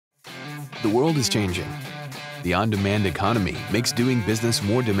The world is changing. The on-demand economy makes doing business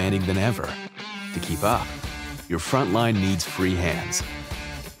more demanding than ever. To keep up, your frontline needs free hands.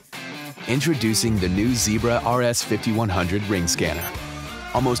 Introducing the new Zebra RS5100 ring scanner,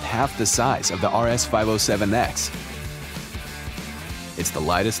 almost half the size of the RS507X. It's the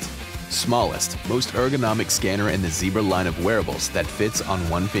lightest, smallest, most ergonomic scanner in the Zebra line of wearables that fits on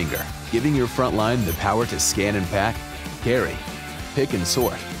one finger, giving your frontline the power to scan and pack, carry, pick and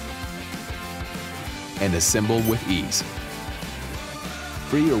sort, and assemble with ease.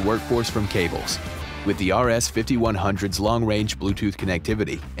 Free your workforce from cables with the RS5100's long-range Bluetooth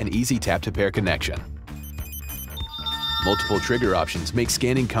connectivity and easy tap-to-pair connection. Multiple trigger options make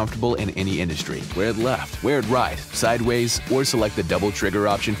scanning comfortable in any industry. Wear it left, wear it right, sideways, or select the double trigger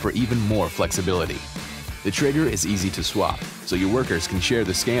option for even more flexibility. The trigger is easy to swap, so your workers can share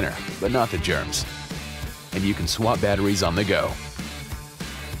the scanner, but not the germs. And you can swap batteries on the go.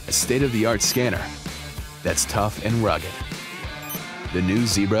 A state-of-the-art scanner that's tough and rugged. The new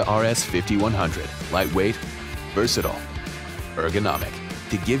Zebra RS5100, lightweight, versatile, ergonomic,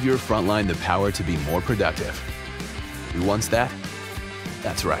 to give your frontline the power to be more productive. Who wants that?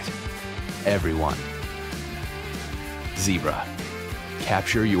 That's right, everyone. Zebra,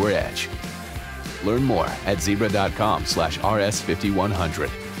 capture your edge. Learn more at zebra.com/RS5100.